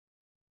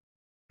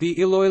The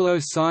Iloilo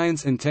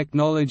Science and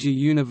Technology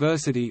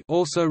University,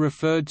 also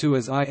referred to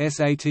as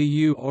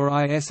ISATU or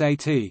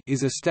ISAT,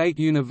 is a state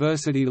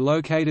university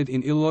located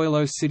in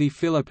Iloilo City,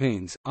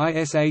 Philippines.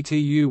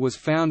 ISATU was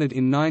founded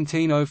in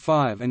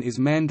 1905 and is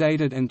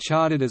mandated and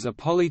chartered as a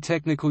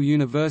polytechnical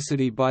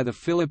university by the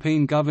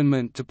Philippine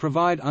government to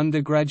provide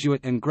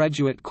undergraduate and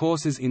graduate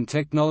courses in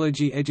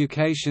technology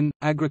education,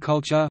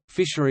 agriculture,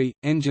 fishery,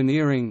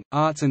 engineering,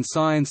 arts and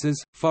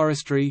sciences,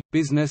 forestry,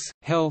 business,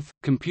 health,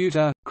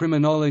 computer,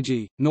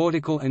 criminology,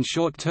 nautical and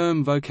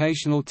short-term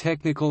vocational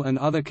technical and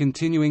other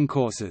continuing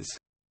courses.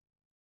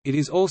 It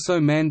is also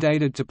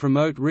mandated to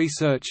promote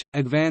research,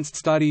 advanced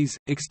studies,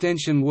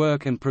 extension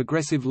work and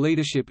progressive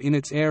leadership in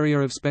its area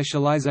of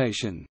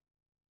specialization.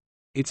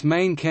 Its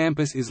main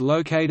campus is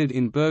located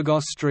in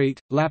Burgos Street,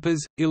 Lapas,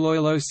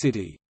 Iloilo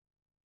City.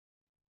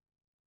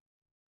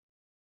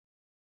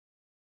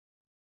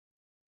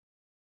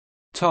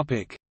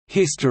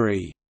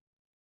 History.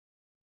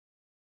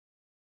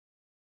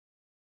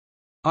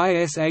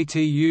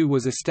 ISATU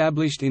was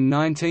established in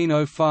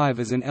 1905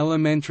 as an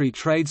elementary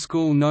trade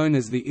school known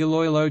as the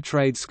Iloilo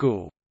Trade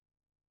School.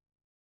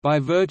 By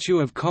virtue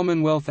of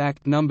Commonwealth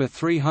Act No.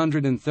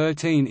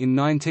 313 in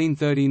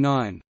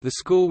 1939, the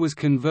school was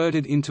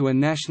converted into a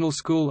National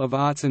School of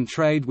Arts and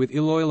Trade with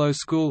Iloilo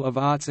School of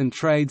Arts and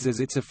Trades as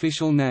its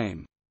official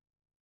name.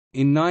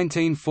 In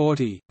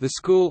 1940, the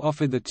school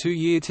offered the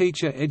two-year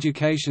teacher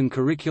education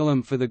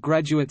curriculum for the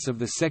graduates of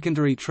the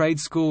secondary trade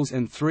schools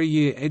and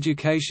three-year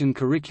education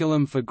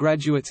curriculum for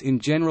graduates in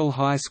general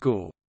high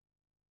school.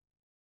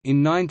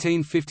 In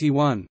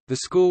 1951, the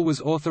school was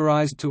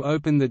authorized to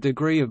open the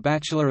degree of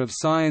Bachelor of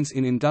Science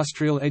in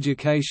Industrial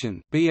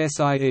Education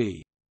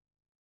 (BSIE).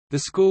 The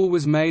school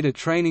was made a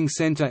training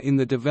center in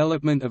the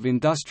development of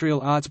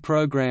industrial arts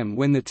program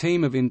when the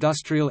team of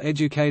industrial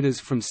educators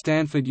from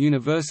Stanford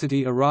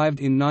University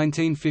arrived in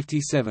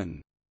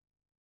 1957.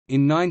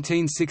 In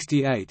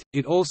 1968,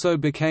 it also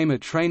became a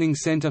training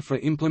center for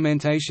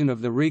implementation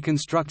of the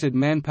reconstructed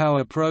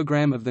manpower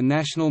program of the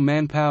National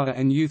Manpower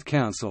and Youth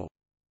Council.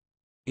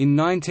 In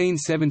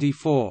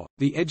 1974,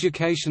 the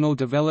Educational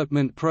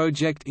Development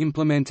Project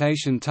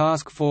Implementation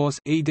Task Force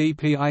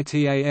identified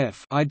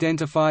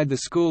the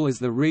school as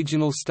the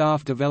Regional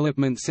Staff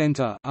Development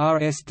Center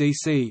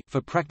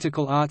for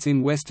practical arts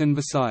in Western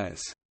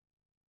Visayas.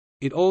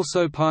 It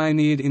also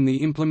pioneered in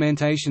the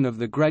implementation of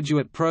the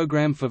graduate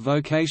program for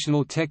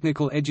vocational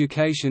technical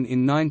education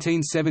in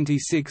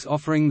 1976,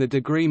 offering the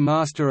degree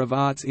Master of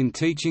Arts in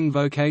Teaching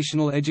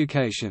Vocational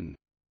Education.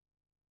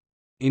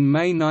 In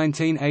May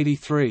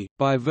 1983,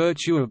 by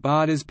virtue of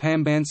BARDA's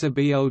Pambansa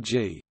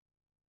BLG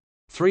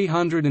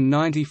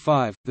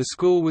 395, the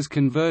school was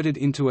converted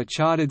into a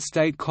chartered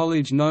state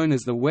college known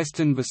as the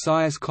Western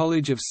Visayas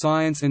College of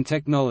Science and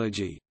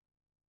Technology.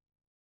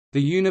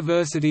 The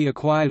university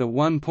acquired a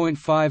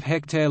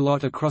 1.5-hectare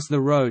lot across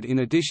the road in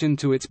addition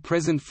to its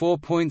present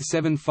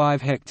 4.75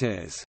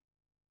 hectares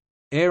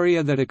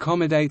area that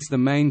accommodates the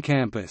main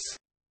campus.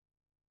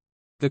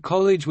 The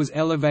college was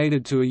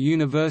elevated to a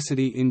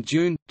university in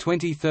June,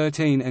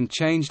 2013 and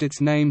changed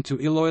its name to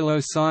Iloilo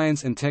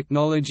Science and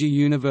Technology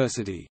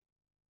University.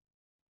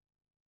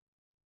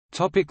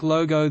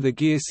 Logo. The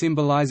gear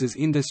symbolizes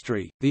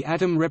industry, the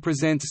atom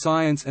represents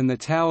science and the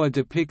tower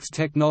depicts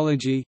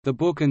technology, the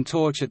book and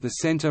torch at the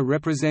center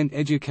represent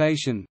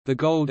education, the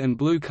gold and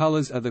blue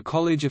colors are the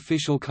college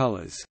official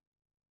colors.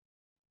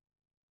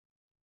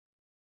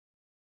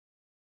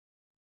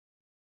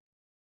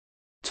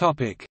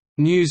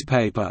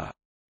 Newspaper.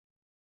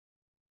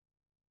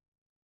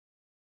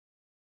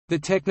 The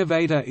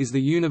Technovator is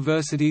the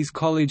university's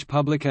college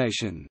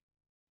publication.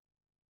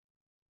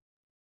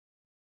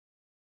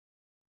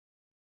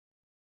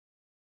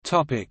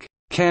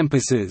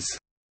 Campuses.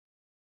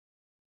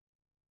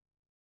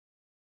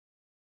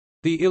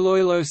 The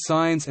Iloilo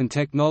Science and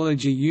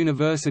Technology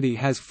University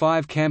has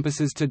 5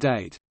 campuses to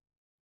date.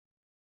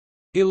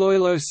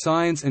 Iloilo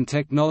Science and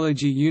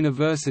Technology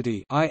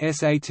University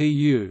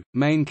 (ISATU),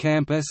 Main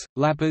Campus,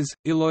 Lapas,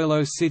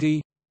 Iloilo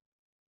City.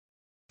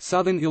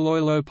 Southern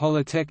Iloilo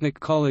Polytechnic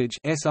College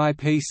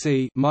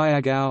 (SIPC),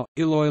 Mayagao,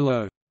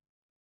 Iloilo.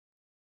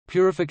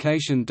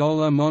 Purification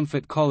Dola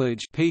Monfort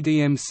College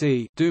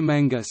 (PDMC),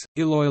 Dumangas,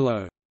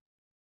 Iloilo.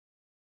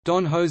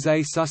 Don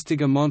Jose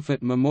Sustiga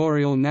Monfort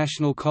Memorial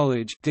National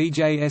College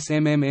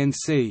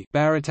 (DJSMMNC),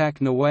 Baratac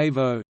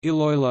Nuevo,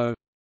 Iloilo.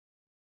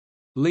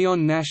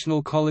 Leon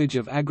National College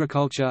of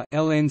Agriculture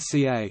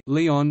 (LNCA),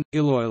 Leon,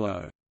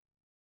 Iloilo.